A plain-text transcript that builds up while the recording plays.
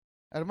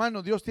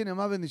Hermano, Dios tiene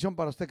más bendición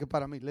para usted que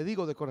para mí. Le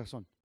digo de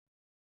corazón.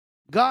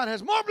 God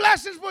has more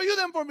blessings for you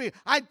than for me.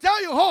 I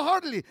tell you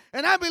wholeheartedly.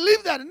 And I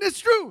believe that. And it's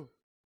true.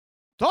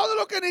 Todo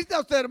lo que necesita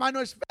usted, hermano,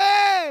 es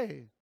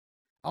fe.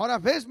 Ahora,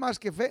 fe es más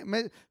que fe.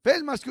 Fe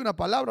es más que una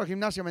palabra o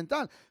gimnasia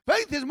mental.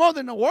 Faith is more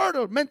than a word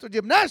or mental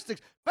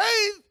gymnastics.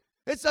 Faith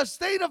is a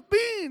state of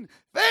being.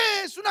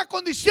 Fe es una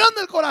condición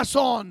del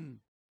corazón.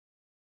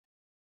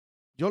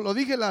 Yo lo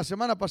dije la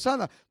semana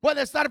pasada.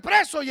 Puede estar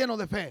preso lleno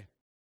de fe.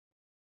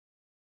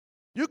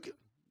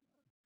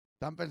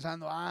 Están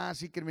pensando,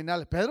 sí,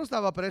 criminales. Pedro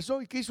estaba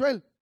preso, ¿y qué hizo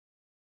él?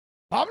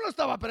 Pablo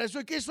estaba preso,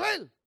 ¿y qué hizo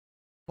él?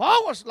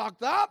 Paul was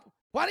locked up.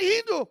 What did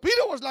he do?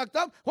 Peter was locked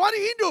up. What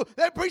did he do?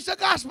 They preached the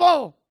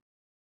gospel.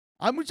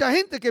 Hay mucha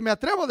gente que me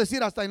atrevo a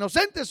decir, hasta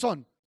inocentes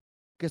son,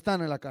 que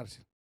están en la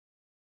cárcel.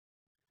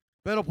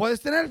 Pero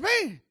puedes tener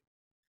fe.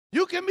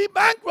 You can be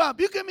bankrupt,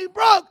 you can be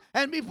broke,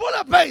 and be full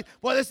of faith.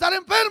 Puedes estar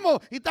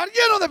enfermo y estar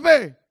lleno de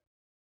fe.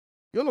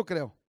 Yo lo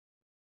creo.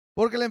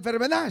 Porque la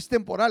enfermedad es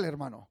temporal,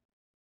 hermano.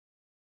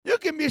 You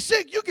can be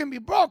sick, you can be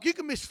broke, you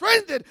can be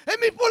stranded,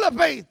 and be full of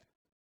faith.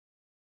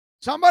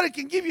 Somebody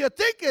can give you a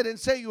ticket and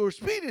say you're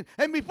speeding,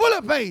 and be full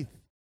of faith.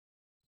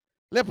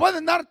 Le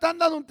pueden están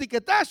dando un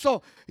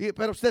tiquetazo,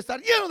 pero usted está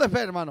lleno de fe,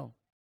 hermano.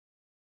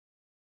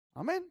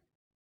 Amén.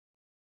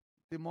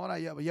 Timora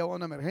lleva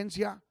una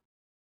emergencia.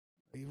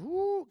 Y,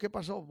 ¿qué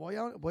pasó? Voy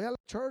a la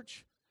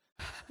church.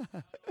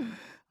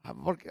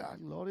 Porque,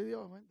 gloria a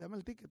Dios, dame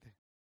el ticket.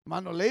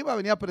 Hermano Leiva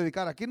venía a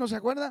predicar aquí, ¿no se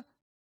acuerda?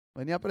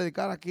 Venía a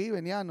predicar aquí,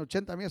 venía en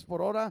 80 millas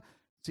por hora,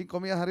 5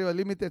 millas arriba del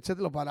límite,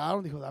 etcétera. Lo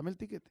pararon, dijo, dame el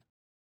ticket.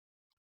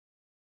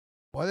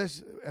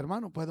 Puedes,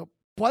 hermano,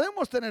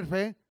 podemos tener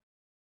fe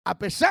a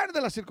pesar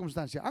de las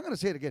circunstancias. I'm going to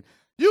say it again.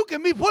 You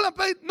can be full of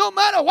faith no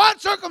matter what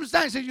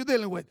circumstances you're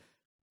dealing with.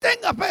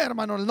 Tenga fe,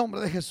 hermano, en el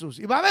nombre de Jesús.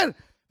 Y va a ver,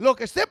 lo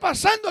que esté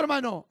pasando,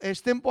 hermano,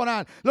 es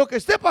temporal. Lo que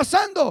esté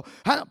pasando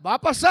va a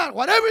pasar.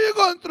 Whatever you're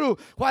going through,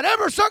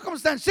 whatever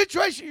circumstance,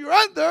 situation you're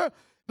under,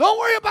 don't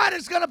worry about it,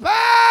 it's going to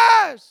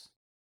pass.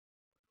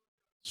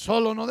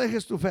 Solo no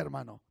dejes tu fe,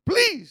 hermano.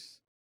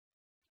 Please.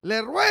 Le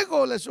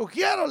ruego, le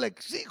sugiero, le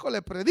exijo,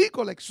 le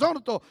predico, le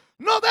exhorto.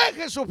 No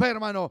deje su fe,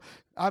 hermano.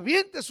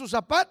 Aviente sus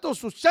zapatos,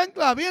 sus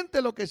chanclas,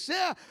 aviente lo que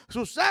sea,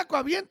 su saco,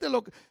 aviente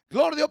lo que.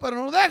 Gloria a Dios, pero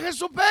no deje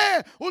su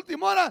fe.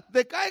 Última hora,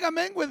 decaiga,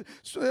 mengue,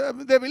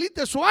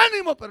 debilite su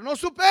ánimo, pero no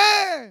su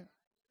fe.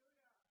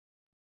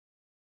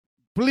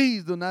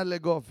 Please do not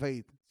let go of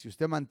faith. Si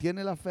usted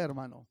mantiene la fe,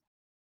 hermano,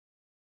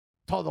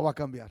 todo va a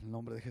cambiar en el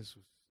nombre de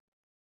Jesús.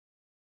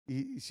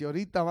 Y si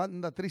ahorita va a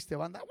andar triste,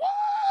 va a andar, ¡wow!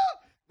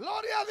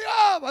 Gloria a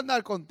Dios, va a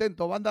andar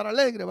contento, va a andar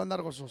alegre, va a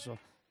andar gozoso.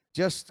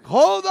 Just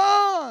hold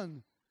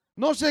on.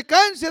 No se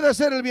canse de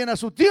hacer el bien a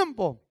su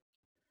tiempo.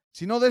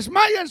 Si no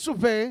desmaya en su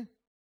fe,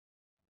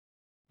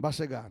 va a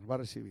cegar, va a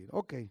recibir.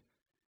 Ok,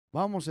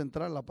 vamos a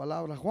entrar a la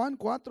palabra. Juan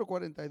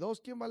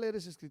 4:42. ¿Quién va a leer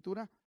esa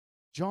escritura?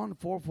 John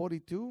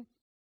 4:42.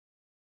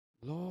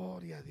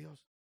 Gloria a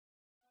Dios.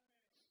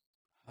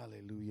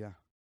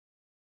 Aleluya.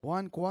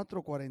 Juan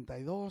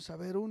 4:42. A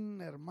ver,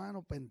 un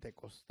hermano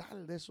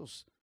pentecostal de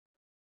esos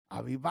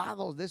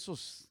avivados, de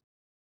esos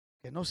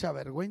que no se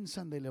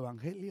avergüenzan del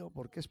evangelio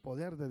porque es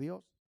poder de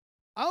Dios.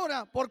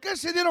 Ahora, ¿por qué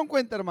se dieron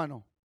cuenta,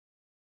 hermano?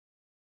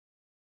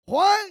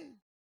 Why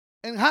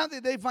and how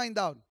did they find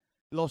out?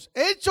 Los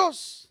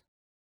hechos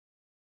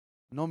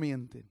no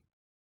mienten.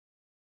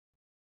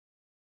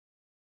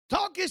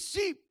 Talk is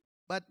cheap,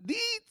 but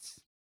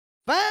deeds,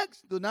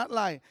 facts do not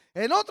lie.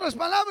 En otras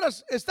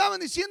palabras, estaban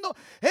diciendo,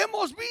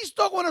 hemos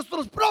visto con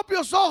nuestros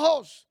propios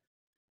ojos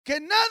que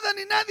nada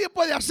ni nadie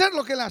puede hacer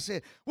lo que él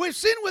hace. We've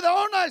seen with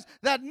our own eyes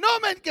that no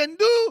man can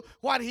do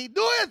what he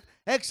doeth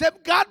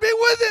except God be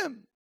with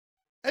him.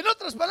 En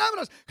otras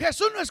palabras,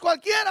 Jesús no es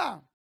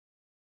cualquiera.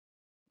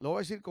 Lo voy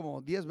a decir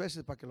como 10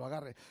 veces para que lo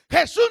agarre.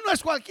 Jesús no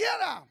es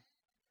cualquiera.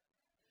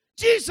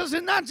 Jesus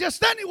is not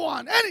just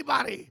anyone,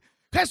 anybody.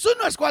 Jesús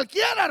no es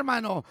cualquiera,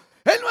 hermano.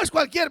 Él no es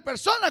cualquier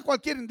persona,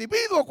 cualquier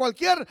individuo,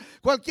 cualquier,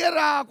 ¿cuál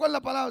es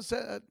la palabra?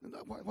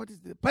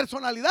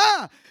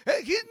 Personalidad.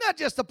 He's not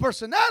just a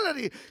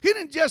personality. He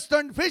didn't just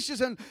turn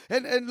fishes and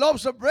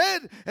loaves of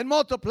bread and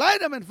multiply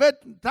them and fed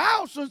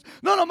thousands.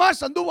 No,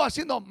 nomás anduvo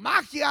haciendo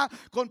magia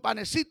con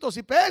panecitos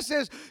y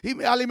peces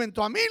y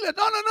alimentó a miles.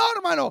 No,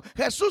 hermano.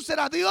 Jesús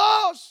era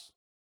Dios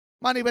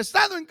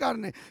manifestado en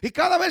carne, y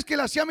cada vez que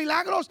le hacía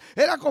milagros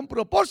era con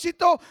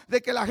propósito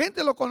de que la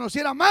gente lo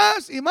conociera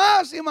más y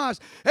más y más.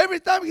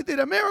 Every time he did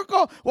a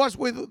miracle was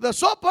with the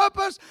sole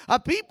purpose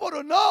of people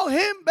to know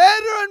him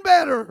better and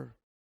better.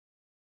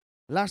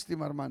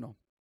 Lástima, hermano,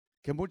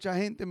 que mucha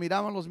gente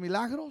miraba los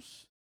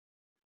milagros,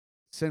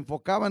 se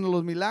enfocaban en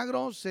los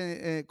milagros,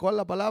 ¿cuál es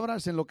la palabra?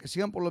 Se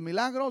enloquecían por los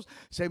milagros,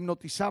 se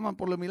hipnotizaban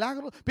por los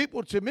milagros. People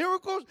would see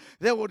miracles,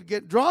 they would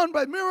get drawn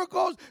by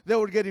miracles, they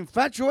would get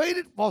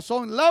infatuated, fall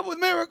so in love with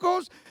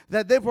miracles,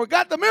 that they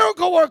forgot the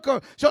miracle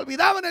worker. Se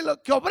olvidaban de lo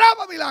que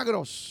obraba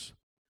milagros.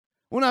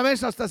 Una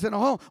vez hasta se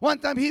enojó. One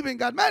time he even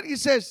got mad. He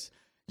says,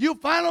 you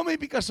follow me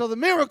because of the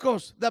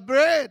miracles, the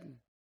bread.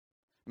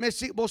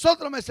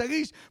 Vosotros me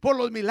seguís por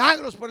los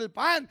milagros, por el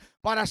pan,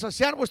 para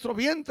saciar vuestro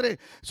vientre,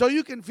 so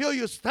you can fill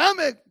your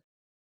stomach.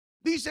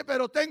 Dice,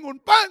 pero tengo un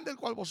pan del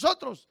cual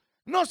vosotros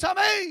no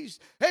sabéis.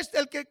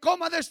 El que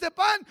coma de este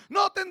pan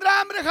no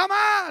tendrá hambre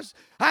jamás.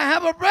 I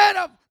have a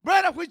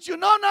bread of which you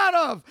know not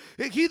of.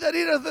 He that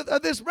eateth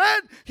of this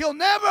bread, he'll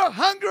never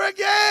hunger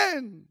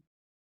again.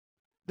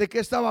 ¿De qué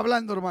estaba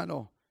hablando,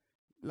 hermano?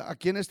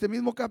 Aquí en este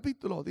mismo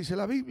capítulo dice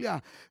la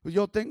Biblia,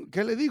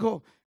 ¿qué le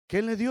dijo?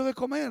 ¿Qué le dio de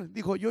comer?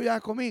 Dijo, yo ya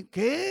comí.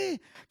 ¿Qué?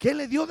 ¿Qué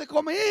le dio de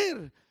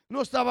comer?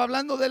 No estaba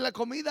hablando de la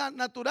comida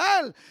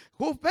natural.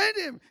 Who fed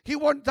him? He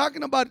wasn't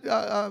talking about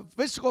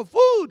physical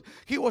food.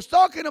 He was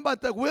talking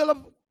about the will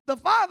of the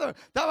Father.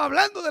 Estaba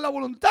hablando de la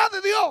voluntad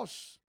de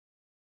Dios.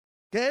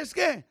 ¿Qué es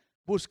qué?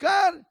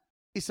 Buscar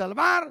y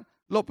salvar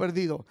lo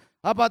perdido.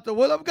 About the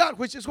will of God,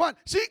 which is what?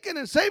 Seeking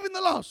and saving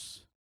the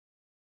lost.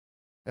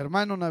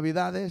 Hermano,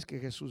 Navidad es que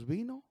Jesús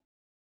vino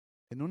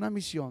en una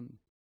misión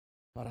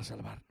para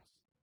salvarnos.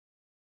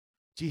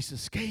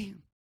 Jesus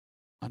came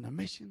on a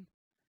mission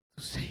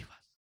to save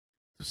us,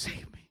 to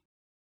save me.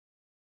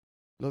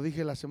 Lo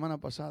dije la semana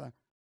pasada.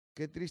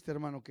 Qué triste,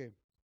 hermano, que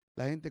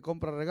la gente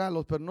compra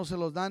regalos, pero no se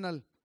los dan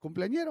al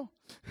cumpleañero.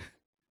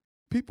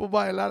 People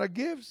buy a lot of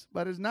gifts,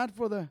 but it's not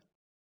for the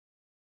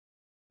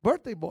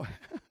birthday boy.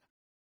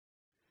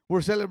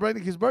 We're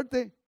celebrating his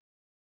birthday,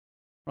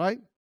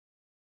 right?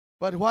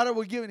 But what are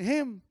we giving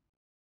him?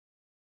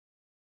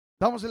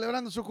 Estamos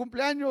celebrando su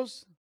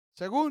cumpleaños,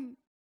 según.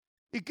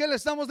 ¿Y qué le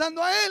estamos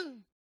dando a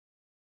él?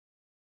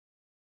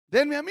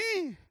 Denme a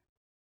mí.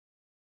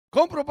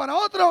 Compro para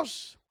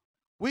otros.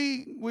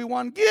 We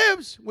want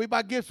gifts. We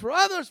buy gifts for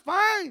others.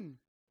 Fine.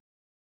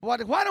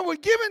 But what are we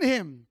giving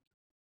him?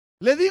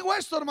 Le digo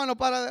esto, hermano,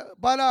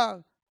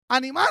 para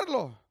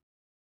animarlo.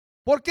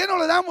 ¿Por qué no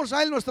le damos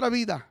a él nuestra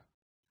vida?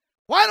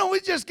 Why don't we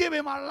just give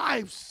him our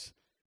lives?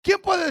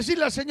 ¿Quién puede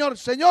decirle al Señor,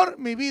 Señor,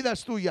 mi vida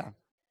es tuya?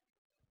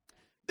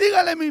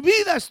 Dígale, mi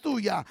vida es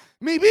tuya.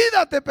 Mi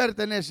vida te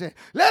pertenece.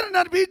 Let it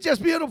not be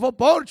just beautiful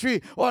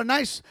poetry or a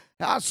nice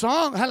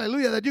song,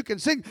 hallelujah, that you can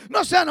sing.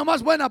 No sea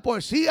nomás buena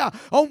poesía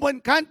o un buen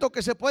canto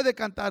que se puede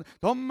cantar.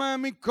 Toma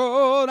mi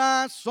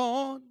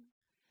corazón,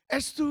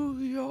 es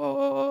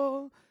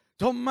tuyo.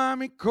 Toma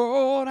mi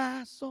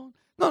corazón.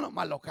 No,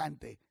 nomás lo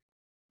cante.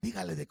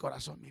 Dígale de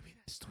corazón, mi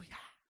vida es tuya.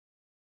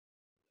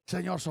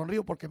 Señor,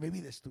 sonrío porque mi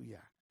vida es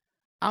tuya.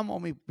 Amo a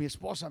mi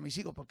esposa, mis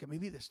hijos, porque mi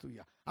vida es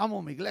tuya.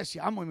 Amo mi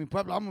iglesia, amo mi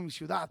pueblo, amo mi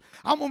ciudad,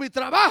 amo mi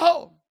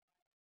trabajo.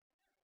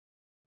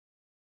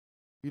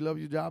 You love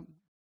your job.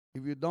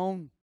 If you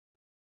don't,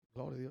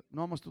 gloria a Dios,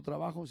 no amas tu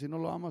trabajo. Si no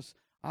lo amas,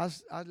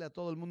 hazle a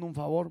todo el mundo un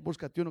favor.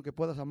 Búscate uno que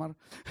puedas amar.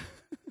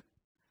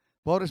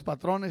 Pobres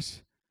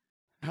patrones,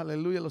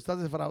 aleluya, lo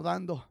estás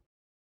defraudando.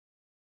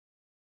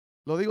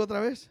 Lo digo otra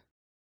vez.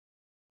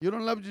 You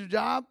don't love your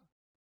job,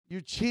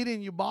 you're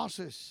cheating your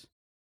bosses.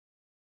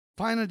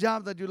 Find a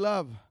job that you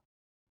love.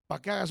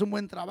 Para que hagas un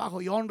buen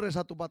trabajo y honres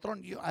a tu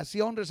patrón, y así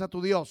honres a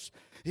tu Dios.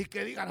 Y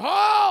que digan,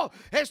 oh,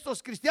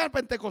 estos cristianos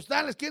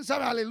pentecostales, quién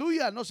sabe,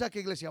 aleluya, no sé a qué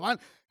iglesia van.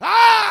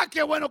 Ah,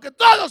 qué bueno que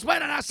todos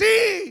fueran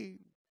así.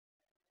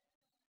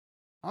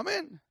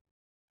 Amén.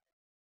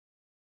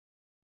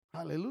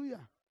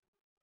 Aleluya.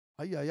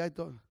 Ay, ay, ay.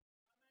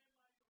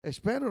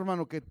 Espero,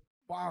 hermano, que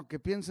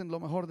piensen lo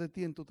mejor de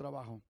ti en tu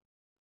trabajo.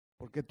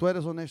 Porque tú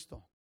eres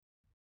honesto.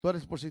 Tú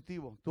eres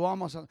positivo.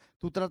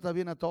 Tú tratas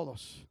bien a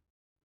todos.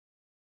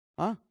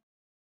 ¿Ah?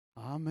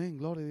 Amén,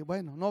 gloria a Dios.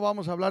 Bueno, no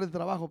vamos a hablar de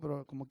trabajo,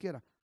 pero como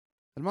quiera.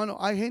 Hermano,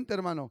 hay gente,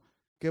 hermano,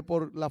 que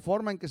por la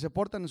forma en que se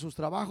portan en sus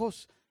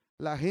trabajos,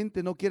 la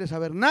gente no quiere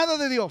saber nada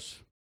de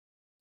Dios.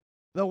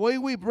 The way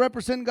we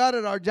represent God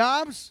at our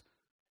jobs,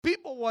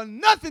 people want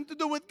nothing to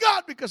do with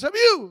God because of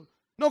you.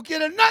 No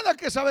quieren nada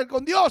que saber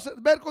con Dios,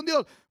 ver con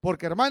Dios,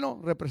 porque,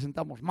 hermano,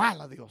 representamos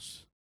mal a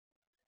Dios.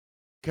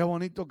 Qué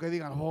bonito que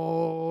digan,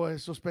 oh,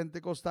 esos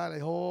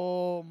pentecostales,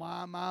 oh,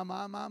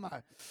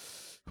 mamá.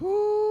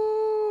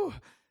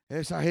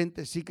 Esa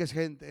gente sí que es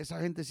gente, esa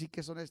gente sí que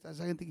es honesta,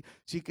 esa gente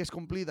sí que es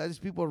cumplida. These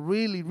people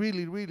really,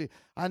 really, really.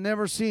 I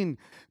never seen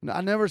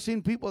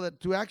people that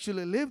to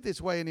actually live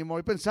this way anymore.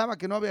 Y pensaba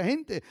que no había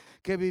gente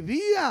que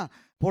vivía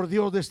por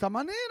Dios de esta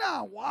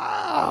manera.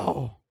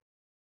 Wow.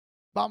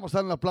 Vamos a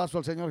dar un aplauso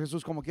al Señor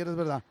Jesús como quieres,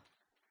 ¿verdad?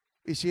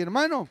 Y si,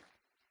 hermano,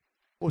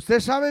 usted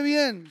sabe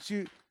bien,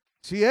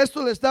 si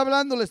esto le está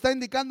hablando, le está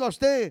indicando a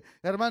usted,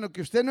 hermano,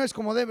 que usted no es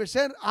como debe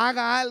ser,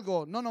 haga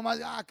algo. No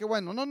nomás, qué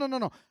bueno.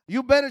 No.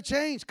 You better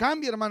change.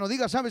 Cambie, hermano.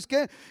 Diga, ¿sabes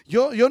qué?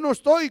 Yo no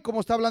estoy como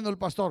está hablando el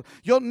pastor.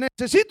 Yo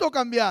necesito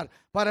cambiar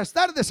para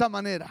estar de esa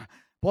manera.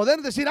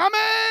 Poder decir,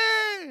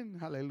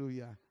 amén.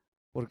 Aleluya.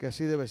 Porque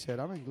así debe ser.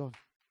 Amén. Gloria.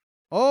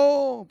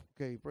 Oh,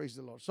 ok. Praise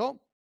the Lord. So,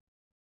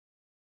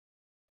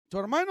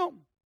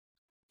 hermano,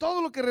 todo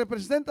lo que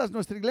representa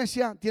nuestra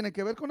iglesia tiene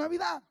que ver con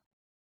Navidad.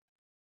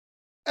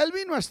 Él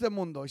vino a este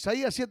mundo,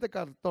 Isaías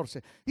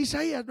 7:14,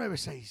 Isaías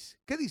 9:6.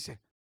 ¿Qué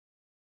dice?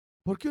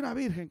 Porque una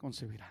virgen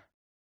concebirá.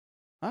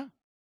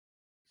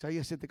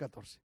 Isaías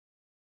 7:14.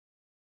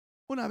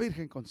 Una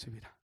virgen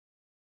concebirá.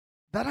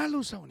 Dará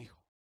luz a un hijo.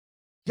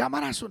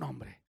 Llamará su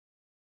nombre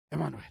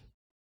Emmanuel.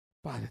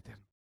 Padre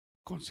eterno,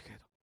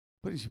 consejero,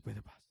 príncipe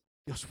de paz,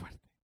 Dios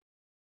fuerte.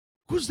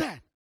 Who's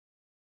that?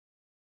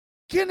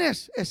 ¿Quién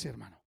es ese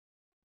hermano?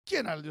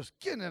 ¿Quién era el Dios?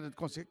 ¿Quién era el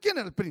consejero? ¿Quién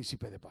era el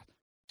príncipe de paz?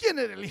 ¿Quién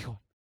era el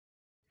Hijo?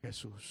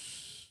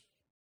 Jesús.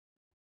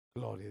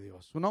 Gloria a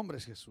Dios. Su nombre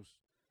es Jesús.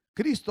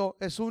 Cristo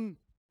es un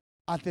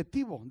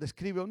adjetivo,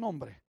 describe un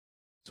nombre.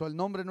 So el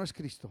nombre no es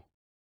Cristo.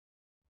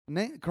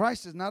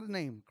 Christ is not a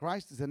name.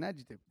 Christ is an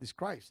adjective. This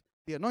Christ,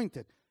 the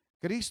anointed.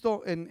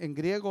 Cristo en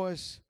griego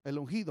es el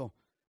ungido.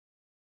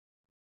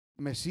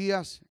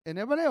 Mesías en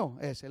hebreo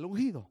es el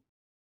ungido.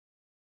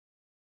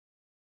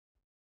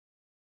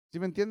 ¿Sí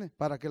me entiende?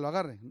 Para que lo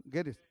agarre.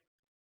 Get it.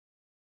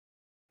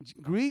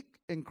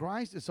 Greek and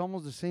Christ is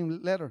almost the same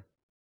letter.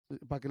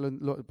 Para que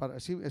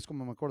así es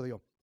como me acuerdo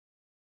yo.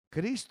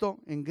 Cristo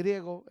en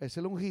griego es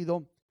el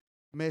ungido.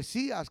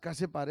 Mesías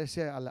casi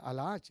parece a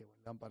la H.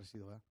 Le han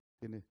parecido, ¿verdad?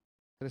 Tiene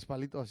 3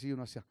 palitos así,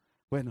 uno hacia.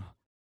 Bueno,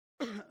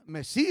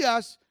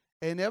 Mesías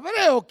en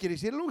hebreo quiere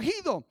decir el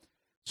ungido.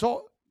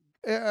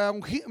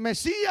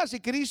 Mesías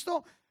y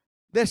Cristo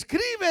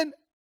describen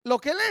lo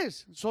que Él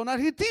es. Son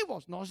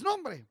adjetivos, no es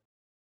nombre.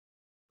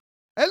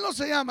 Él no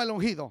se llama el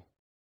ungido,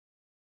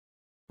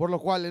 por lo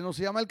cual Él no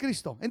se llama el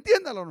Cristo.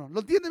 Entiéndalo, ¿no? ¿Lo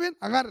entiende bien?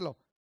 Agárrelo.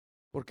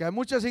 Porque hay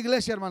muchas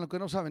iglesias, hermano, que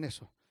no saben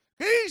eso.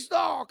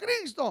 Cristo,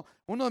 Cristo.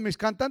 Uno de mis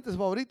cantantes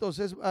favoritos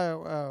es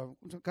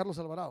Carlos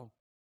Alvarado.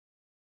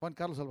 Juan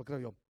Carlos Alvarado, creo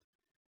yo.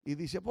 Y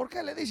dice, ¿por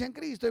qué le dicen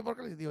Cristo? ¿Y por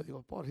qué le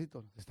digo,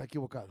 pobrecito, está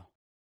equivocado.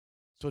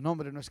 Su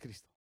nombre no es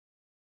Cristo.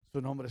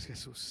 Su nombre es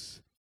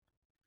Jesús.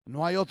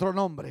 No hay otro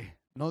nombre.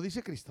 No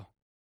dice Cristo.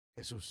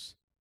 Jesús.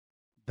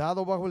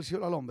 Dado bajo el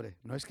cielo al hombre.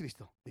 No es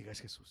Cristo. Diga,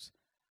 es Jesús.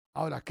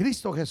 Ahora,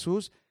 Cristo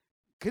Jesús,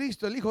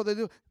 Cristo el Hijo de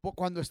Dios,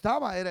 cuando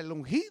estaba era el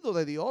ungido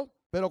de Dios,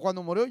 pero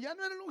cuando murió ya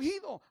no era el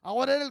ungido,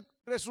 ahora era el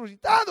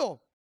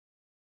resucitado.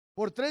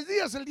 Por 3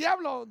 días el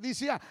diablo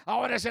decía,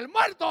 ahora es el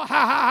muerto, ja,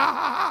 ja, ja,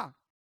 ja, ja.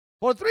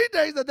 For 3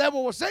 days the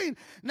devil was saying,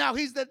 now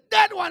he's the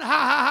dead one, ja,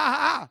 ja,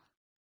 ja, ja.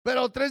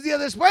 Pero 3 días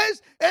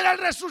después era el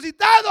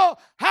resucitado,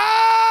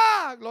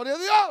 ja, gloria a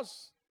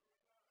Dios.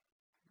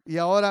 Y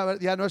ahora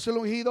ya no es el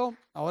ungido,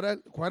 ahora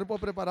el cuerpo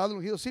preparado, el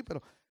ungido sí,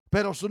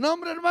 pero su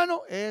nombre,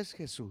 hermano, es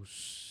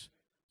Jesús.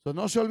 Entonces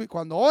no se olvide,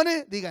 cuando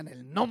ore, digan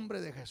el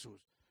nombre de Jesús.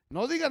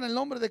 No digan el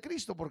nombre de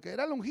Cristo, porque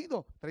era el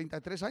ungido,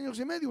 33 años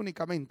y medio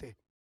únicamente.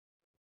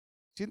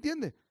 ¿Sí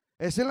entiende?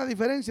 Esa es la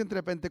diferencia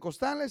entre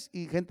pentecostales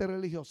y gente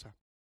religiosa.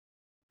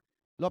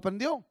 ¿Lo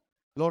aprendió?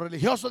 Los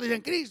religiosos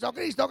dicen Cristo,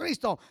 Cristo,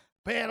 Cristo.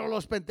 Pero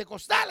los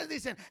pentecostales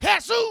dicen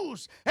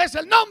Jesús es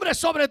el nombre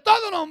sobre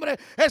todo nombre,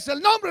 es el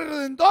nombre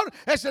redentor,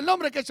 es el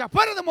nombre que echa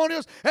fuera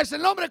demonios, es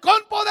el nombre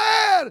con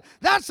poder.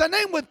 That's a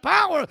name with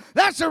power.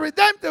 That's a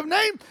redemptive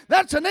name.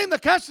 That's a name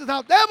that casts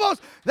out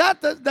devils.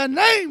 That's the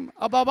name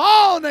above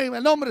all name.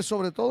 El nombre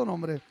sobre todo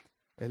nombre,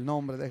 el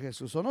nombre de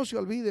Jesús. O no se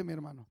olvide, mi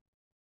hermano.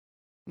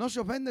 No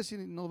se ofende si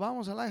nos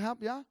vamos al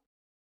IHOP ya.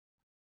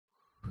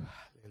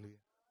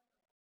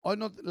 Hoy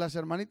no, las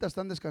hermanitas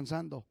están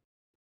descansando.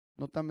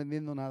 No están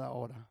vendiendo nada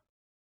ahora.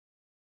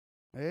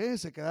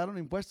 Se quedaron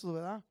impuestos,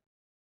 ¿verdad?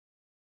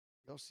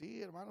 Yo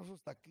sí, hermano,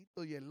 esos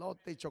taquitos y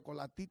elote y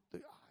chocolatito.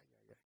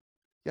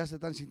 Ya se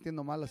están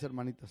sintiendo mal las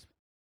hermanitas.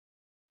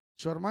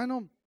 Su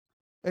hermano,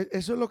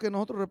 eso es lo que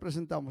nosotros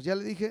representamos. Ya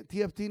le dije,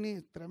 T.F.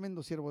 Tini,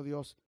 tremendo siervo de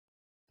Dios.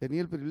 Tenía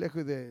el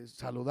privilegio de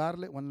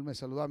saludarle. Bueno, él me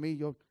saludó a mí,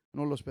 yo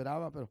no lo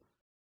esperaba, pero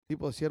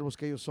tipo de siervos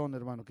que ellos son,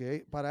 hermano,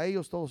 que para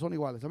ellos todos son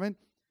iguales. Amén.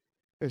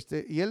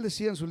 Y él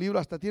decía en su libro,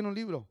 hasta tiene un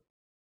libro.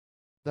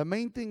 The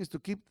main thing is to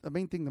keep the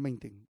main thing the main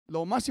thing.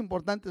 Lo más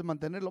importante es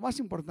mantener lo más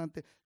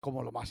importante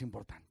como lo más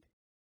importante.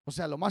 O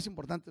sea, lo más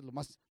importante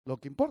es lo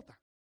que importa.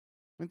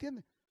 ¿Me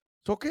entiende?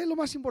 ¿Qué es lo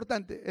más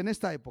importante en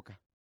esta época?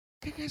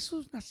 Que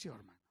Jesús nació,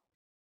 hermano.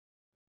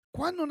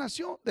 ¿Cuándo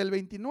nació? Del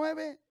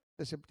 29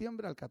 de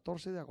septiembre al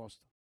 14 de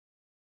agosto.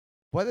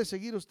 Puede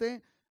seguir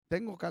usted.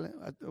 Tengo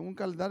un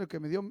calendario que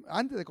me dio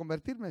antes de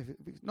convertirme.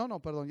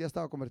 No, perdón, ya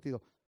estaba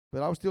convertido.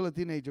 Pero I was still a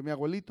teenager. Mi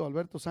abuelito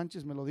Alberto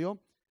Sánchez me lo dio.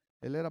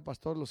 Él era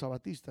pastor de los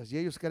sabatistas y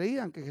ellos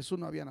creían que Jesús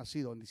no había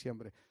nacido en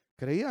diciembre.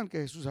 Creían que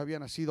Jesús había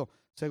nacido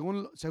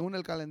según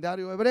el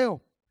calendario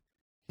hebreo.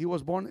 He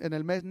was born en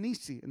el mes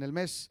Nisi, en el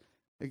mes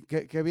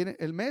que viene.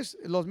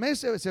 Los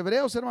meses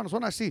hebreos, hermanos,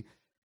 son así.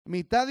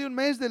 Mitad de un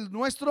mes del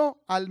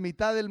nuestro al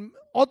mitad del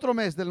otro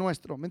mes del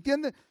nuestro. ¿Me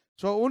entiende?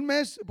 Un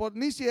mes por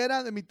Nisi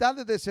era de mitad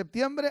de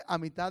septiembre a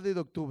mitad de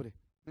octubre.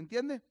 ¿Me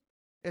entiende?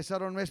 Ese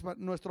era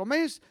nuestro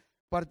mes.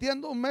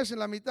 Partiendo un mes en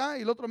la mitad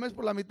y el otro mes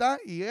por la mitad,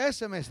 y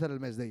ese mes era el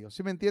mes de ellos.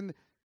 ¿Sí me entiende?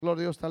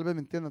 Gloria a Dios, tal vez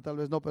me entienda, tal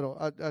vez no, pero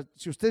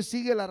si usted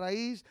sigue la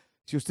raíz,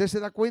 si usted se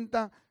da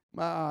cuenta,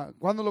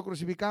 ¿cuándo lo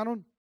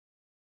crucificaron?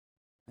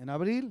 En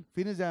abril,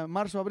 fines de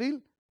marzo,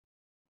 abril.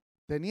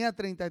 Tenía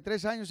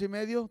 33 años y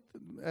medio,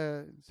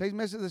 6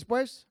 meses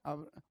después,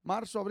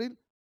 marzo, abril.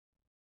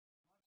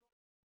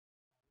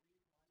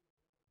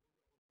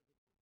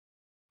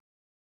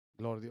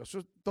 Gloria a Dios,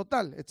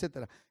 total,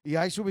 etcétera. Y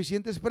hay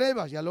suficientes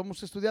pruebas, ya lo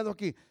hemos estudiado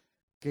aquí,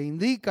 que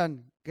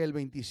indican que el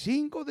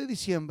 25 de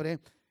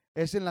diciembre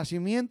es el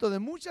nacimiento de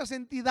muchas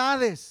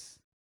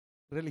entidades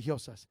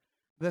religiosas,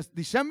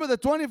 December the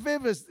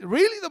 25th is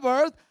really the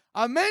birth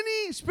of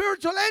many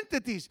spiritual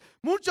entities.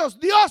 Muchos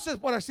dioses,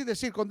 por así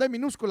decir, con D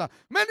minúscula.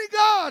 Many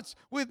gods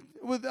with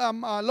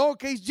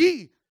lowercase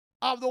g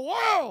of the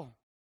world.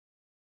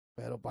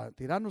 Pero para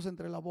tirarnos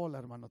entre la bola,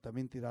 hermano,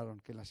 también tiraron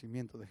que el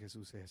nacimiento de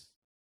Jesús es.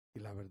 Y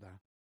la verdad,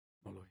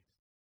 no lo es.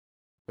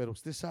 Pero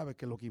usted sabe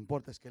que lo que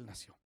importa es que Él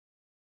nació.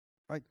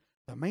 Right?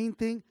 The main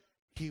thing,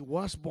 He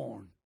was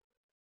born.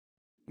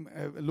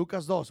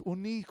 Lucas 2,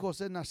 un hijo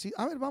se nació.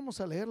 A ver,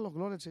 vamos a leerlo,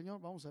 gloria al Señor,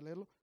 vamos a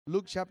leerlo.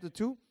 Luke chapter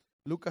 2,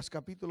 Lucas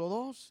capítulo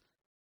 2.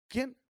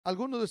 ¿Quién?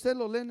 ¿Alguno de ustedes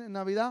lo leen en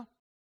Navidad?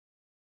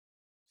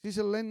 ¿Sí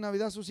se lo leen en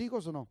Navidad a sus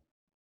hijos o no?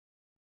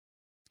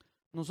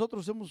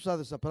 Nosotros hemos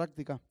usado esa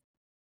práctica.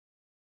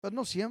 Pero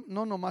no siempre,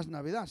 no nomás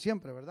Navidad,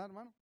 siempre, ¿verdad,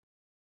 hermano?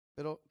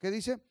 Pero, ¿qué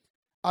dice?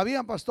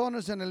 Habían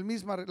pastores en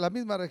la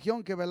misma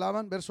región que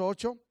velaban, verso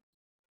 8.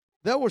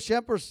 There were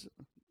shepherds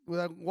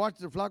that watched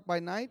the flock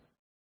by night.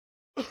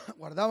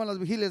 Guardaban las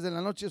vigilias de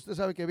la noche. Usted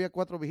sabe que había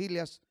 4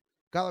 vigilias.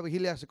 Cada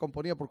vigilia se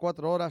componía por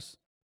 4 horas,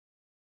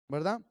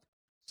 ¿verdad?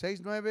 6,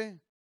 9,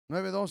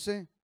 9,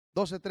 12,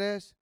 12,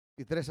 3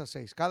 y 3 a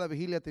 6. Cada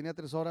vigilia tenía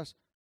 3 horas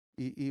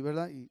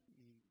 ¿verdad?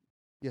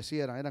 Y así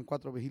eran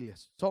 4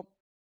 vigilias.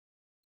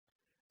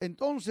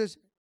 Entonces,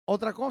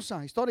 otra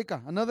cosa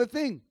histórica, another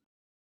thing.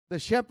 The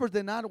shepherds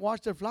did not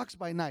watch their flocks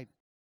by night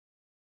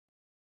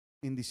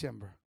in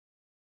December.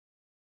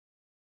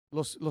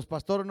 Los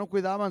pastores no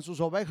cuidaban sus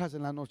ovejas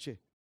en la noche.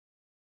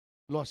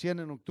 Lo hacían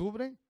en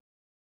octubre,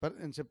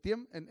 en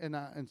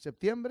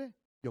septiembre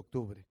y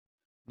octubre.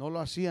 No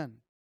lo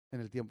hacían en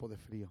el tiempo de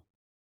frío.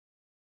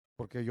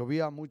 Porque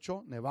llovía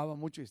mucho, nevaba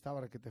mucho y estaba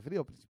requete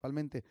frío,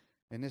 principalmente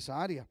en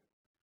esa área.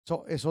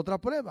 Es otra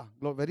prueba,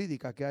 lo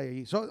verídica que hay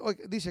ahí.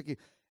 Dice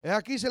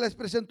aquí se les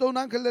presentó un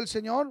ángel del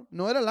Señor.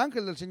 No era el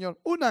ángel del Señor,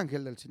 un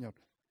ángel del Señor,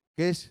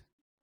 que es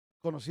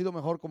conocido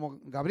mejor como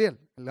Gabriel,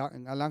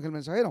 el ángel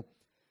mensajero.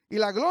 Y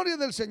la gloria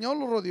del Señor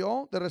los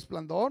rodeó de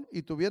resplandor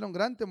y tuvieron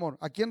gran temor.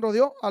 ¿A quién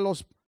rodeó? A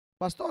los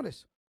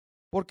pastores.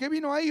 ¿Por qué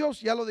vino a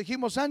ellos? Ya lo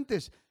dijimos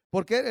antes.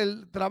 Porque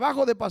el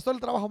trabajo de pastor es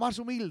el trabajo más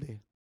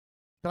humilde,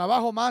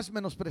 trabajo más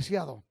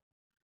menospreciado.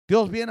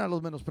 Dios viene a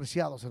los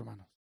menospreciados,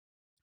 hermanos.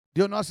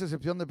 Dios no hace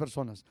excepción de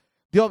personas.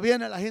 Dios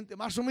viene a la gente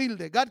más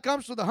humilde. God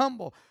comes to the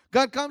humble.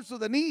 God comes to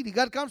the needy.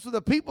 God comes to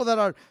the people that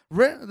are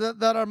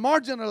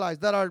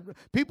marginalized, that are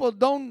people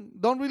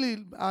don't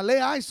really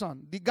lay eyes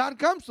on. God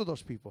comes to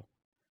those people.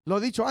 Lo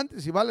he dicho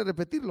antes y vale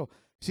repetirlo.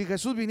 Si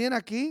Jesús viniera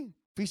aquí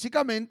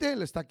físicamente,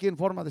 Él está aquí en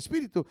forma de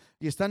espíritu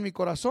y está en mi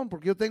corazón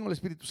porque yo tengo el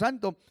Espíritu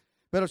Santo.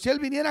 Pero si Él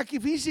viniera aquí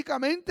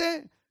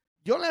físicamente,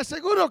 yo le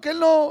aseguro que Él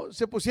no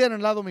se pusiera en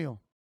el lado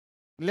mío.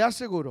 Le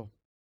aseguro.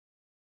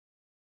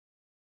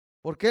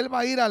 Porque Él va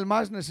a ir al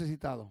más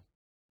necesitado.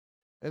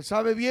 Él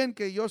sabe bien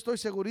que yo estoy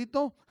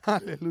segurito,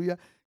 aleluya,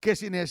 que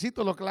si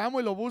necesito lo clamo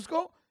y lo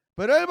busco.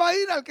 Pero Él va a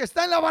ir al que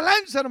está en la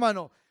balanza,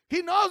 hermano.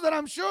 He knows that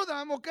I'm sure that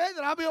I'm okay,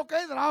 that I'll be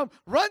okay, that I'll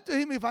run to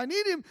Him if I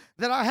need Him,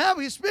 that I have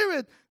His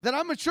Spirit, that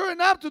I'm mature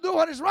enough to do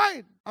what is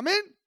right.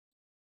 Amén.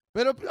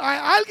 Pero hay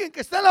alguien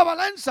que está en la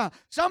balanza,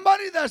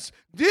 somebody that's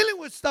dealing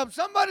with stuff,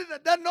 somebody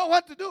that doesn't know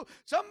what to do,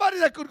 somebody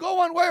that could go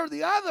one way or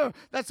the other,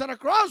 that's at a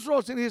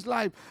crossroads in his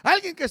life.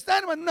 Alguien que está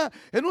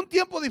en un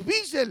tiempo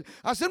difícil,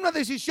 hacer una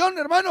decisión,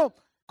 hermano,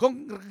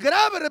 con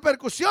graves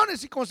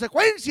repercusiones y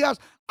consecuencias.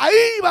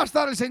 Ahí va a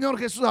estar el Señor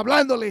Jesús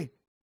hablándole.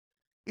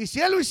 Y si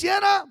Él lo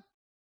hiciera,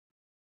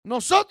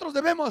 nosotros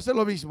debemos hacer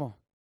lo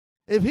mismo.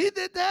 If He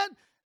did that,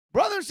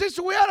 brother and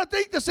sister, we ought to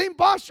take the same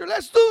posture.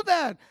 Let's do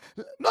that.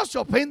 No se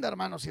ofenda,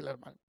 hermano, si la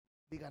hermana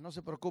diga, no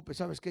se preocupe,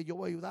 ¿sabes qué? Yo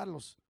voy a ayudar a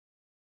los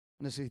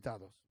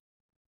necesitados.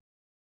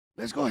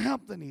 Let's go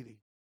help the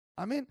needy.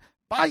 Amén.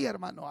 Vaya,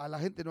 hermano, a la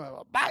gente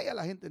nueva. Vaya a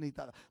la gente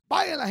necesitada.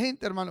 Vaya a la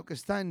gente, hermano, que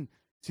está en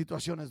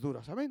situaciones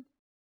duras. Amén.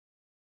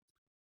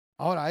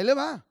 Ahora, ahí le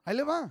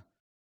va.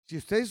 Si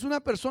usted es una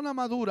persona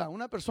madura,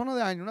 una persona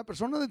de año, una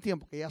persona de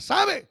tiempo, que ya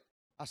sabe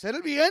hacer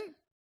el bien,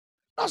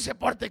 no se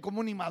porte como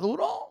un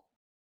inmaduro.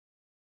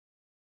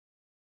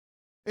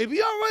 If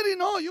you already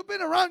know, you've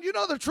been around, you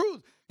know the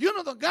truth, you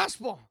know the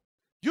gospel,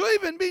 you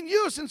even been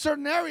used in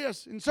certain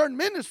areas, in certain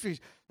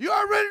ministries, you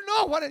already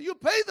know you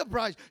pay the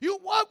price, you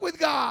walk with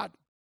God.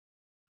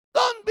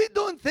 Don't be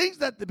doing things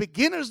that the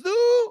beginners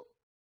do.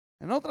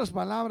 En otras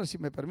palabras, si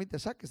me permite,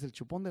 saques el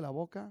chupón de la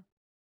boca.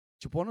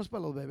 Chupones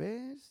para los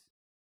bebés.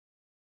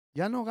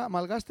 Ya no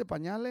malgaste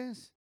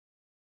pañales.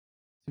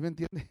 ¿Sí me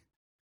entiende?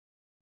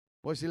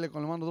 Voy a decirle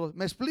con la mano dos.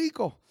 Me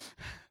explico.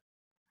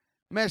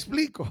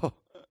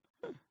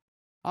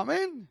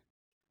 Amén.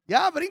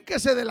 Ya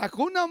brínquese de la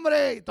cuna,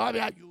 hombre. Y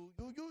todavía.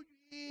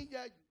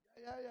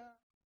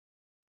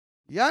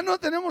 Ya no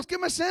tenemos que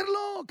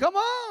mecerlo. Come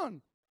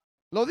on.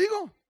 Lo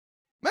digo.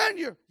 Man,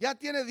 ya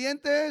tiene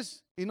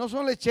dientes y no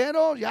son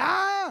lecheros.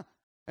 Ya.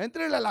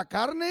 Éntrele a la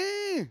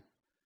carne.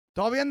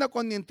 Todavía anda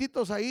con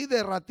dientitos ahí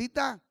de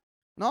ratita.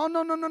 No.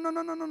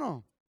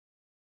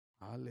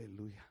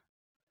 Aleluya.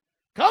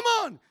 Come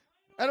on.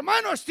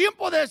 Hermano, es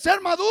tiempo de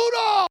ser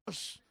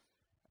maduros.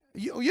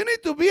 You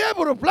need to be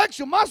able to flex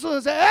your muscles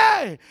and say,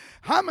 hey,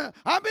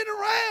 I've been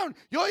around.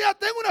 Yo ya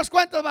tengo unas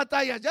cuantas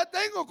batallas, ya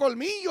tengo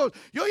colmillos.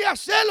 Yo ya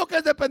sé lo que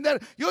es depender.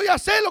 Yo ya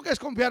sé lo que es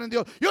confiar en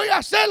Dios. Yo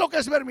ya sé lo que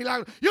es ver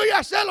milagros. Yo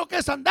ya sé lo que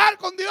es andar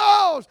con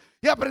Dios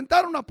y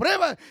enfrentar una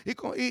prueba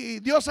y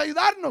Dios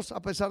ayudarnos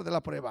a pesar de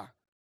la prueba.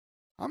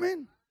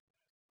 Amén.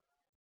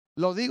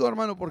 Lo digo,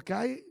 hermano,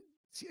 porque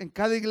en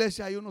cada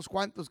iglesia hay unos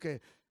cuantos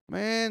que,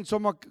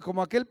 somos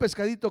como aquel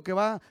pescadito que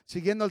va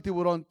siguiendo al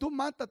tiburón. Tú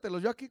mátatelo,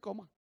 yo aquí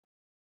como.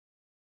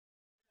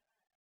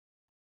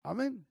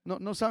 Amén.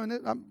 No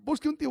saben,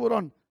 busque un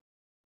tiburón.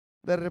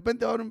 De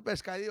repente va a haber un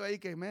pescadillo ahí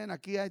que,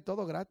 aquí hay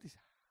todo gratis.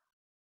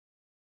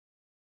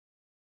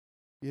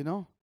 You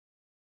know?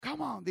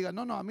 Come on, diga,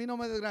 no, a mí no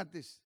me des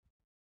gratis.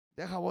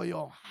 Deja voy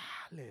yo.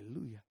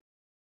 Aleluya.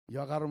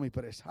 Yo agarro mi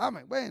presa.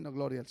 Amén. Bueno,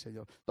 gloria al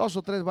Señor. 2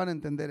 o 3 van a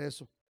entender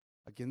eso.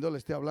 A quien Dios le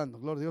esté hablando.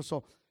 Gloria a Dios.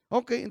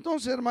 Ok,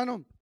 entonces, hermano,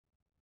 en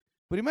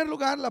primer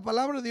lugar, la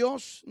palabra de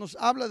Dios nos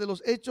habla de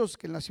los hechos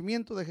que el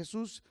nacimiento de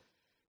Jesús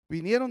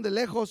vinieron de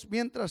lejos,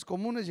 mientras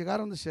comunes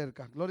llegaron de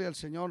cerca. Gloria al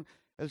Señor.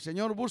 El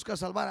Señor busca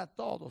salvar a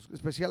todos,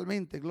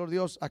 especialmente, gloria a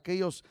Dios,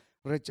 aquellos,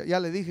 ya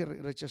le dije,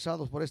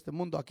 rechazados por este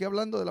mundo. Aquí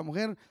hablando de la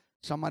mujer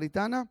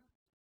samaritana,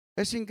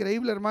 es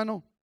increíble,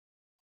 hermano,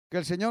 que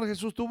el Señor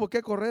Jesús tuvo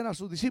que correr a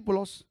sus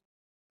discípulos,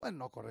 bueno,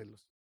 no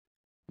correrlos,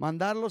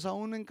 mandarlos a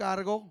un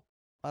encargo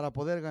para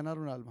poder ganar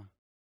un alma.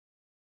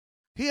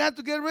 He had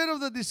to get rid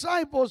of the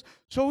disciples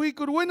so he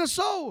could win a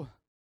soul.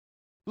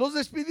 Los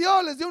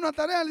despidió, les dio una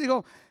tarea, les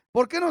dijo,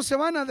 ¿por qué no se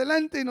van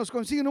adelante y nos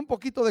consiguen un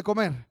poquito de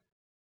comer?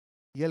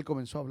 Y él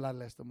comenzó a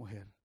hablarle a esta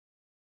mujer,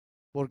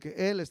 porque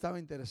él estaba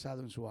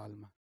interesado en su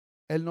alma.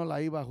 Él no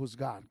la iba a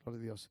juzgar, por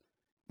Dios.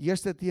 Y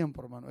este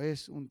tiempo, hermano,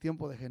 es un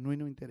tiempo de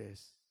genuino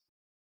interés.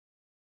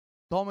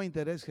 Toma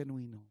interés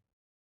genuino.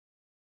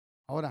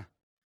 Ahora,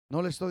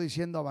 no le estoy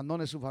diciendo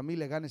abandone su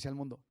familia, gánese al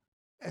mundo.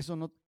 Eso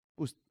no,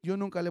 yo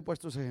nunca le he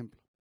puesto ese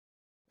ejemplo.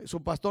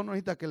 Su pastor no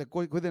necesita que le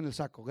cuiden el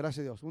saco, gracias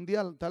a Dios. Un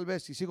día, tal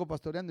vez, si sigo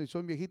pastoreando y soy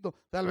un viejito,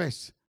 tal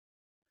vez.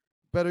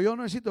 Pero yo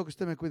no necesito que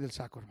usted me cuide el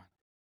saco, hermano.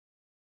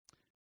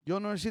 Yo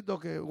no necesito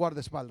que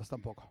guarde espaldas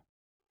tampoco.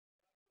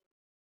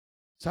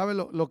 ¿Sabe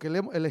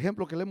el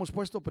ejemplo que le hemos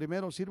puesto?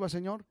 Primero sirva al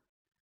Señor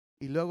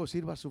y luego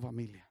sirva a su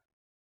familia.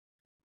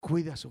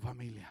 Cuide a su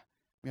familia.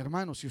 Mi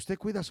hermano, si usted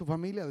cuida a su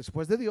familia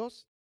después de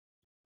Dios,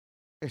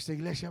 esta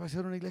iglesia va a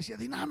ser una iglesia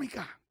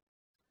dinámica.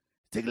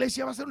 Esta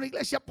iglesia va a ser una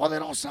iglesia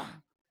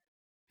poderosa.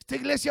 Esta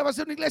iglesia va a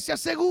ser una iglesia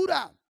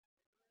segura.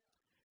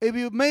 If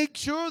you make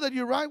sure that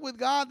you're right with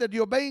God, that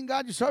you're obeying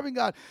God, you're serving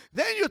God,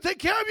 then you take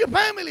care of your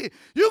family.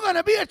 You're going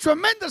to be a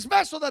tremendous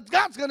vessel that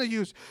God's going to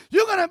use.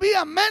 You're going to be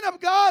a man of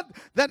God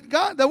that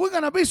we're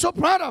going to be so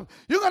proud of.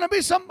 You're going to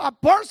be a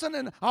person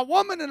and a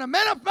woman and a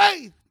man of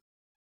faith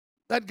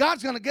that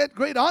God's going to get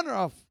great honor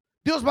of.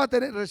 Dios va a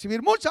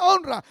recibir mucha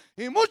honra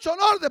y mucho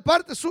honor de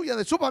parte suya,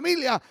 de su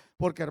familia,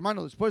 porque,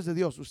 hermano, después de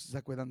Dios, usted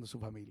está cuidando de su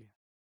familia.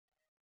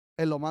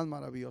 Es lo más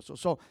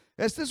maravilloso.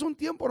 Este es un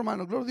tiempo,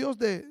 hermano, gloria a Dios,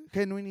 de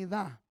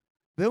genuinidad,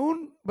 de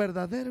un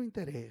verdadero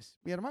interés.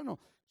 Mi hermano,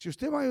 si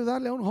usted va a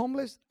ayudarle a un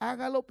homeless,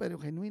 hágalo pero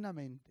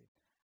genuinamente.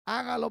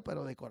 Hágalo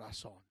pero de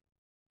corazón.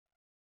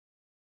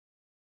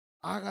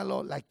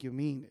 Hágalo like you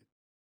mean it.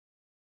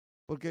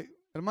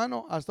 Porque,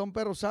 hermano, hasta un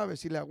perro sabe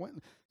si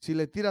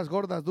le tiras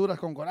gordas duras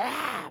con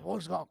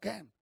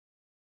 ¿qué?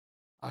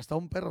 Hasta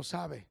un perro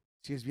sabe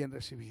si es bien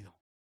recibido.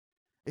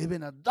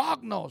 Even a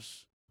dog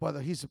knows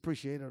whether he's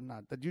appreciated or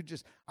not. That you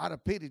just, out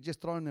of pity,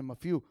 just throwing him a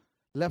few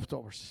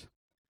leftovers.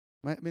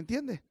 ¿Me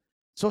entiende?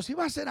 Si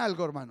va a hacer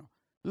algo, hermano,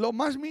 lo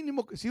más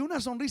mínimo, si una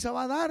sonrisa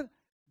va a dar,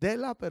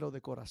 déla pero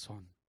de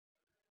corazón.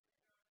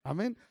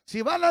 Amén.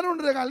 Si va a dar un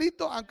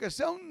regalito, aunque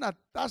sea una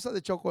taza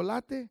de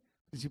chocolate,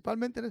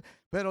 principalmente,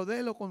 pero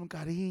délo con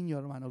cariño,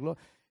 hermano.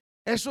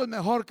 Eso es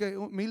mejor que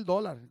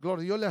 $1,000.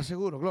 Gloria, yo le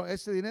aseguro. Gloria,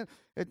 ese dinero,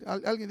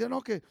 alguien dijo,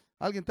 no, que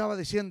alguien estaba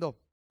diciendo,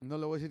 no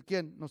le voy a decir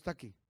quién, no está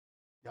aquí.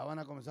 Ya van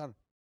a comenzar.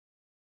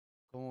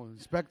 Como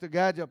Inspector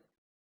Gadget.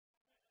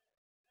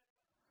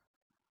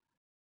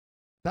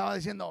 Estaba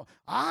diciendo,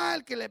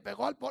 el que le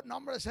pegó al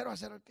nombre de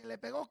 0-0, el que le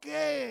pegó,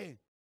 ¿qué?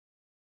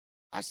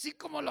 Así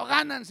como lo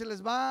ganan, se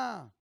les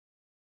va.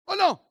 ¿O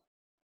no?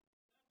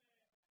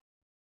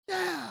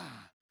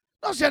 Yeah.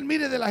 No se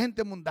admire de la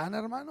gente mundana,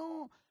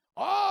 hermano.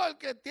 El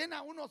que tiene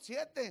a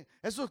 1.7,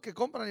 esos que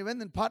compran y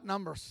venden pot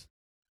numbers.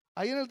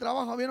 Ahí en el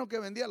trabajo vieron que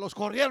vendía, los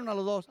corrieron a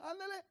los dos.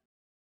 Ándale.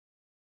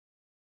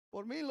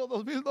 Por $1,000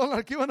 o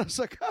 $2,000 que iban a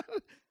sacar.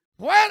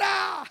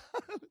 ¡Fuera!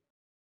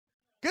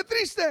 ¡Qué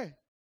triste!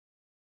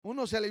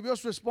 Uno se alivió a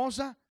su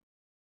esposa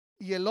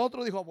y el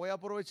otro dijo, voy a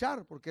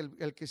aprovechar, porque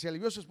el que se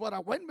alivió a su esposa era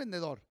buen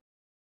vendedor.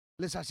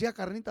 Les hacía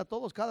carnita a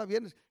todos cada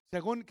viernes,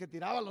 según que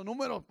tiraba los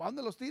números. ¿Para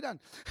dónde los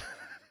tiran?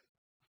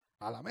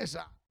 A la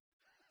mesa.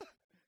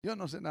 Yo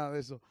no sé nada de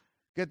eso.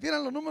 Que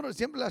tiran los números,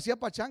 siempre le hacía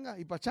pachanga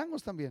y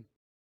pachangos también.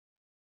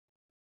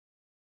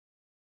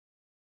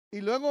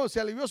 Y luego se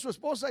alivió a su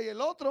esposa y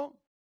el otro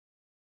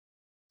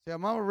se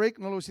llamaba Rick,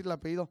 no le voy a decir el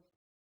apellido,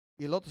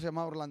 y el otro se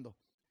llamaba Orlando.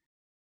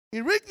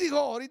 Y Rick dijo,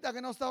 ahorita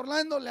que no está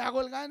Orlando, le hago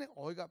el gane.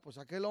 Oiga, pues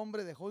aquel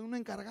hombre dejó un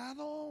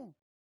encargado.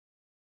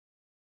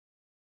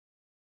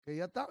 Que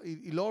ya está.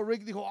 Y luego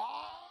Rick dijo,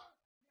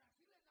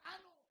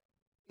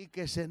 y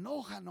que se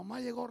enoja,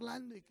 nomás llegó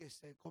Orlando y que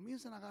se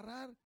comienzan a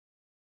agarrar.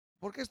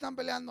 ¿Por qué están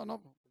peleando?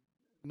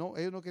 No,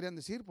 ellos no querían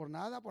decir por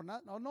nada.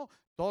 No.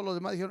 Todos los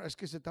demás dijeron, es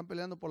que se están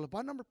peleando por los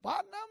part number.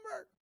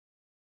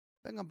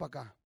 Vengan para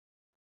acá.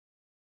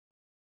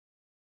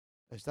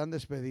 Están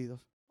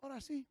despedidos. Ahora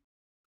sí.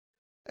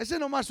 Ese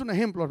nomás es un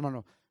ejemplo,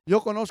 hermano. Yo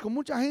conozco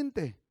mucha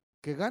gente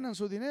que ganan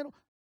su dinero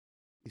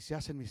y se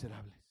hacen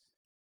miserables.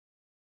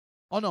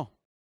 ¿O no?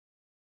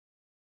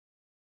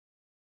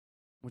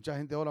 Mucha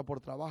gente ora por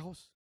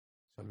trabajos,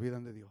 se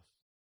olvidan de Dios.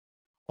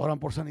 Oran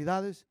por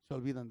sanidades, se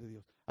olvidan de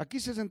Dios.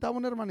 Aquí se sentaba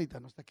una hermanita,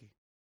 no está aquí.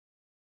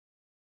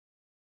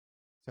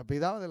 Se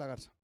apellidaba de la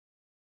Garza.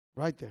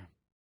 Right there.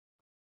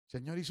 El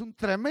Señor hizo un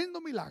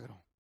tremendo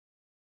milagro.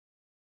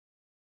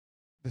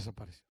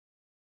 Desapareció.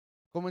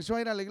 Comenzó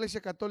a ir a la iglesia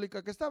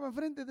católica que estaba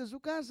enfrente de su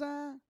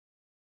casa.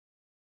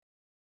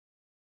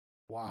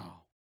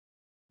 Wow.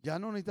 Ya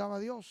no necesitaba a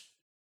Dios.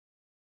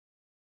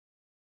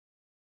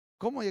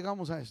 ¿Cómo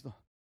llegamos a esto?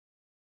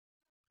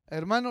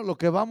 Hermano, lo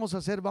que vamos a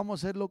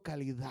hacerlo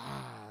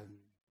calidad.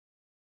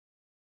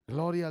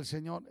 Gloria al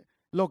Señor.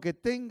 Lo que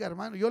tenga,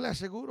 hermano, yo le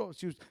aseguro,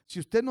 si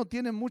usted no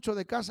tiene mucho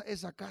de casa,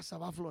 esa casa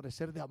va a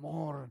florecer de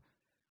amor.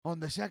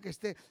 Donde sea que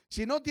esté.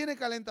 Si no tiene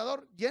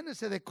calentador,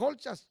 llénese de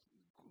colchas,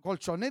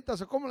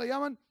 colchonetas o cómo le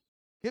llaman.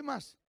 ¿Qué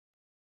más?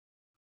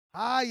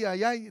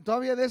 Ay,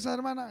 todavía de esa,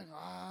 hermana.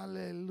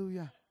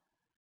 Aleluya.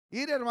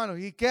 Mire, hermano,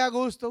 y qué a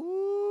gusto.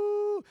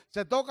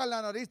 Se toca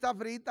la nariz, está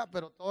frita,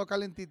 pero todo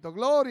calentito.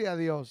 Gloria a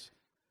Dios.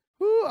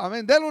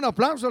 Amén. Denle un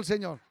aplauso al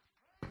Señor.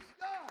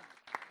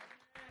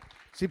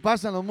 Si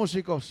pasan los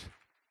músicos.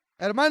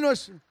 Hermano,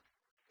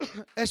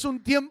 es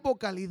un tiempo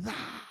calidad.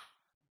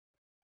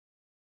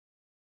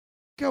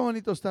 Qué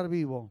bonito estar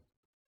vivo.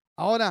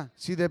 Ahora,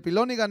 si de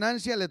pilón y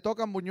ganancia le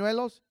tocan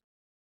buñuelos,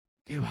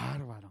 qué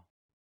bárbaro.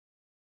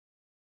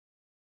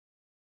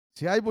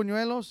 Si hay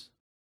buñuelos,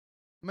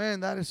 man,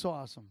 that is so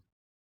awesome.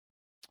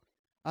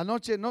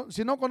 Anoche,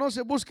 si no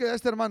conoce, busque a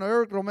este hermano,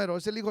 Eric Romero.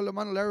 Es el hijo del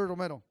hermano Larry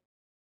Romero.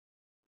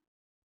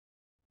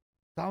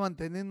 Estaban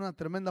teniendo una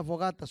tremenda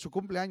fogata, su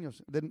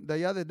cumpleaños, de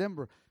allá de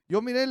Denver.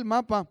 Yo miré el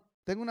mapa,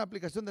 tengo una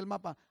aplicación del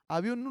mapa.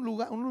 Había unos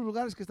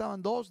lugares que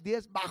estaban 2,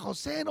 10, bajo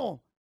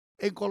cero,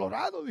 en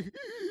Colorado. Dije,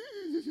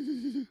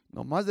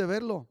 nomás de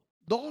verlo,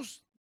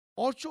 2,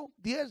 8,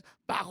 10,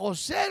 bajo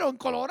cero en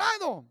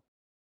Colorado.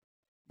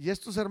 Y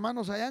estos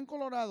hermanos allá en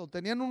Colorado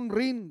tenían un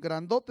ring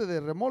grandote de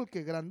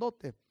remolque,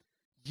 grandote,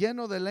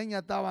 lleno de leña.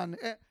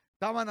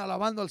 Estaban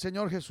alabando al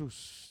Señor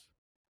Jesús.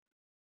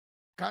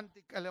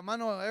 El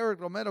hermano Eric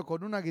Romero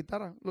con una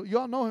guitarra. You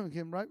all know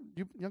him, right?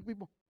 Young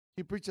people.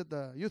 He preached at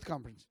the youth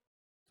conference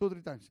 2 or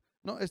 3 times.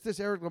 No, este es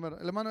Eric Romero.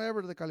 El hermano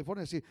Ever de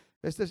California, sí.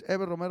 Este es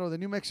Ever Romero de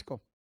New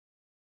Mexico.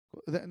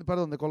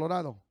 De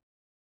Colorado.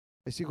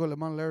 Es hijo del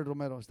hermano Larry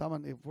Romero.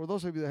 Estaban, for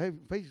those of you that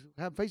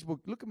have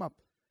Facebook, look him up.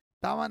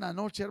 Estaban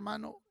anoche,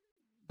 hermano,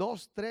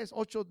 2, 3,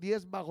 8,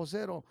 10 bajo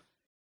cero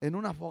en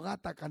una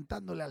fogata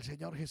cantándole al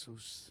Señor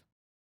Jesús.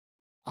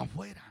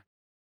 Afuera,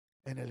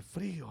 en el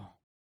frío.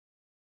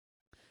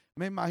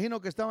 Me imagino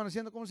que estaban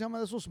haciendo, ¿cómo se llama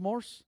de esos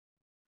s'mores?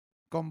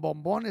 Con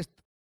bombones,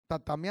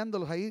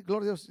 tatameándolos ahí.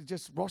 Gloria a Dios,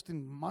 just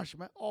roasting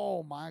marshmallow.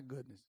 Oh my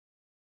goodness.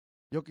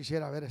 Yo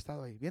quisiera haber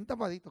estado ahí. Bien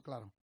tapadito,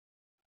 claro.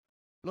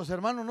 Los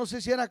hermanos, no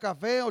sé si era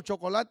café o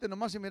chocolate,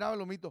 nomás se miraba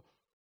el humito.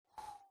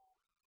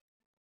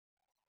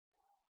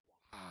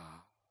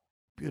 Wow,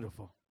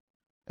 beautiful.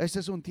 Este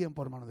es un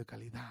tiempo, hermano, de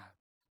calidad,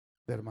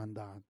 de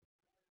hermandad.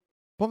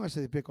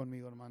 Póngase de pie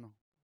conmigo, hermano.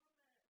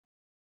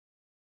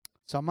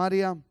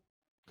 Samaria.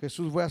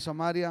 Jesús fue a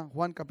Samaria,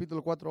 Juan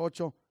capítulo 4,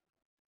 8.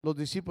 Los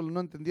discípulos no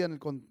entendían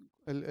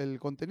el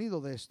contenido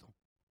de esto.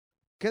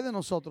 ¿Qué de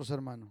nosotros,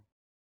 hermano?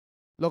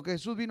 Lo que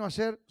Jesús vino a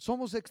hacer,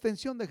 somos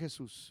extensión de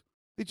Jesús.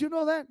 Did you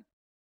know that?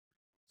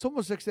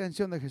 Somos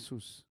extensión de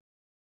Jesús.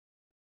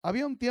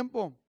 Había un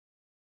tiempo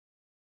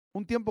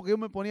que yo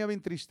me ponía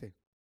bien triste.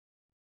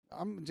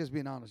 I'm just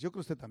being honest. Yo creo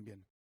que usted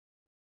también.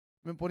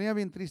 Me ponía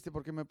bien triste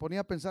porque me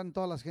ponía a pensar en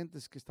todas las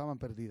gentes que estaban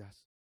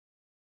perdidas.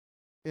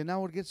 And I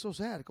would get so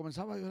sad.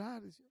 Comenzaba a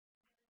llorar.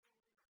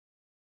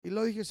 Y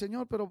luego dije,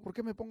 Señor, pero ¿por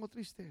qué me pongo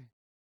triste?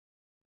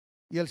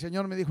 Y el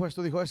Señor me dijo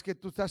esto, dijo, es que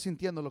tú estás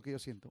sintiendo lo que yo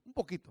siento. Un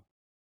poquito.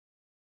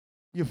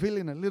 You're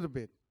feeling a little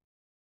bit.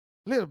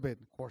 Little bit,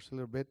 of course, a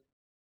little bit.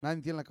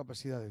 Nadie tiene la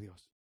capacidad de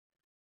Dios.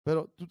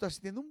 Pero tú estás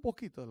sintiendo un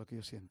poquito de lo que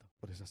yo siento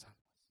por esas almas.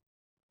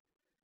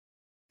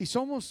 Y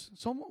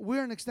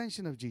we're an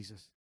extension of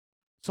Jesus.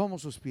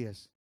 Somos sus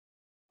pies.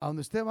 A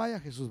donde usted vaya,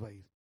 Jesús va a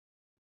ir.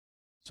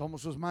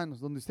 Somos sus manos.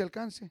 Donde usted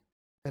alcance,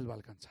 Él va a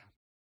alcanzar.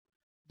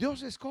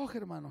 Dios escoge,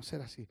 hermano,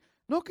 ser así.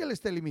 No que Él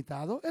esté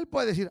limitado. Él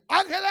puede decir,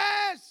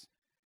 ángeles.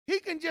 He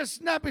can just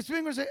snap his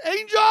fingers and say,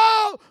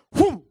 angel.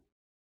 ¡Fum!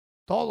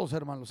 Todos,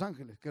 hermanos, los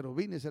ángeles,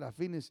 querubines,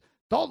 serafines,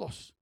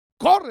 todos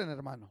corren,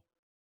 hermano,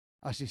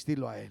 a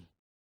asistirlo a Él.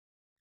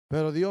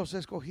 Pero Dios ha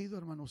escogido,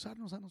 hermano,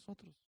 usarnos a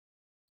nosotros.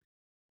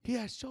 He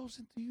has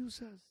chosen to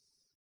use us.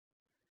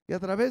 Y a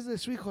través de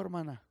su hijo,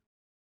 hermana,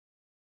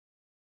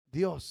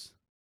 Dios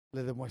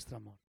le demuestra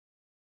amor.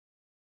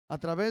 A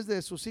través de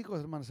sus hijos,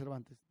 hermana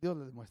Cervantes, Dios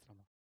le demuestra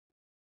amor.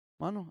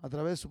 Hermano, a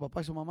través de su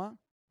papá y su mamá,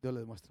 Dios le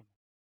demuestra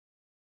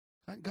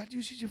amor. God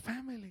uses your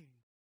family.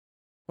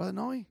 Brother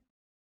Noe,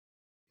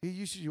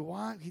 He uses your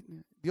wife.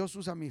 Dios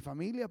usa mi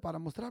familia para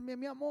mostrarme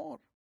mi amor.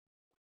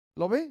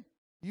 ¿Lo ve?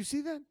 You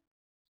see that?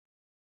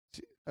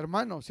 Sí,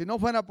 hermano, si no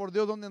fuera por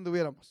Dios, ¿dónde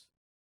anduviéramos?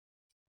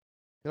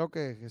 Creo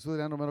que Jesús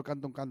Adrián Romero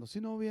canta un canto. Si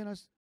no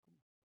hubieras,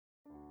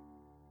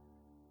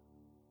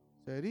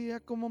 sería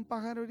como un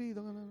pájaro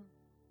herido.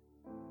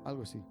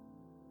 Algo así.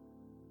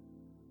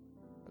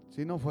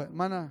 Si no fue,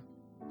 hermana,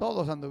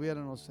 todos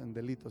anduviéramos en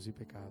delitos y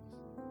pecados.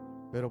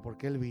 Pero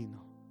porque Él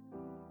vino,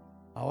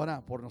 ahora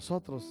por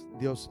nosotros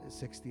Dios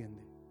se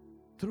extiende.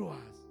 Through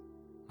us.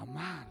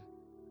 Amar.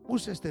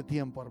 Use este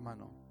tiempo,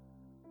 hermano.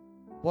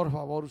 Por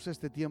favor, use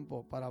este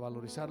tiempo para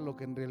valorizar lo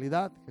que en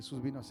realidad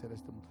Jesús vino a hacer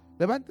este mundo.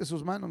 Levante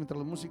sus manos mientras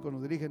los músicos nos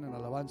dirigen en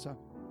alabanza.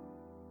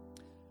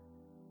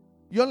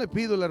 Yo le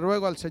pido, le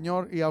ruego al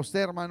Señor y a usted,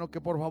 hermano, que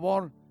por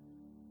favor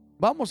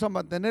vamos a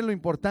mantener lo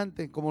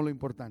importante como lo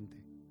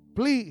importante.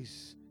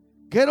 Please,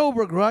 get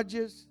over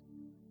grudges.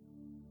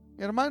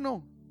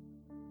 Hermano,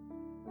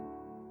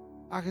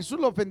 a Jesús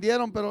lo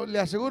ofendieron, pero le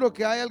aseguro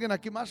que hay alguien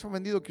aquí más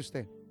ofendido que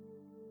usted.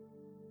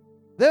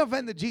 They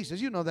offended Jesus,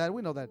 you know that,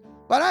 we know that.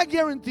 But I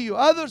guarantee you,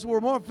 others were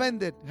more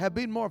offended, have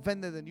been more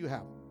offended than you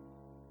have.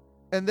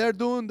 And they're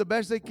doing the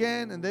best they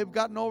can, and they've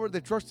gotten over,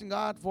 they're trusting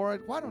God for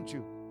it. Why don't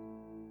you?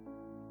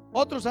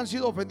 Otros han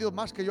sido ofendidos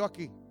más que yo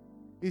aquí.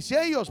 Y si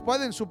ellos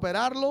pueden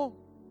superarlo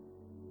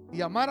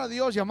y amar a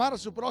Dios y amar a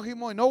su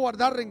prójimo y no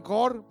guardar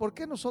rencor, ¿por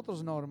qué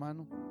nosotros no,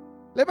 hermano?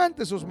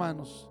 Levante sus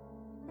manos.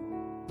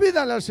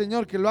 Pídale al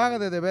Señor que lo haga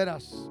de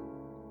veras.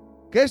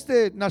 Que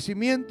este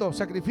nacimiento,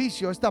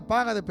 sacrificio, esta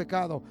paga de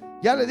pecado,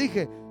 ya le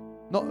dije,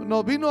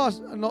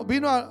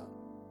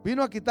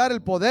 vino a quitar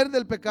el poder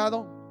del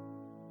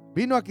pecado,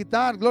 vino a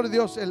quitar, gloria a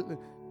Dios,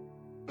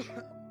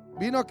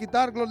 vino a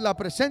quitar la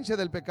presencia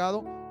del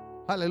pecado,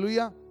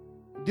 aleluya.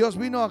 Dios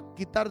vino a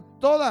quitar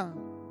toda,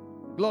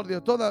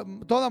 gloria,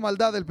 toda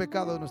maldad del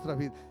pecado de nuestras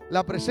vidas,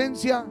 la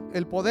presencia,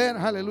 el poder,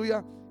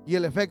 aleluya, y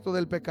el efecto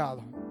del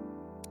pecado.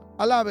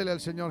 Alábele al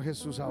Señor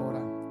Jesús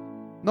ahora.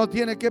 No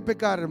tiene que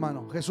pecar,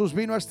 hermano. Jesús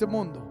vino a este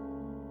mundo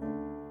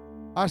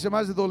hace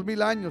más de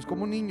 2000 años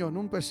como un niño en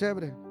un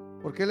pesebre,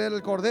 porque Él era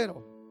el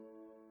Cordero.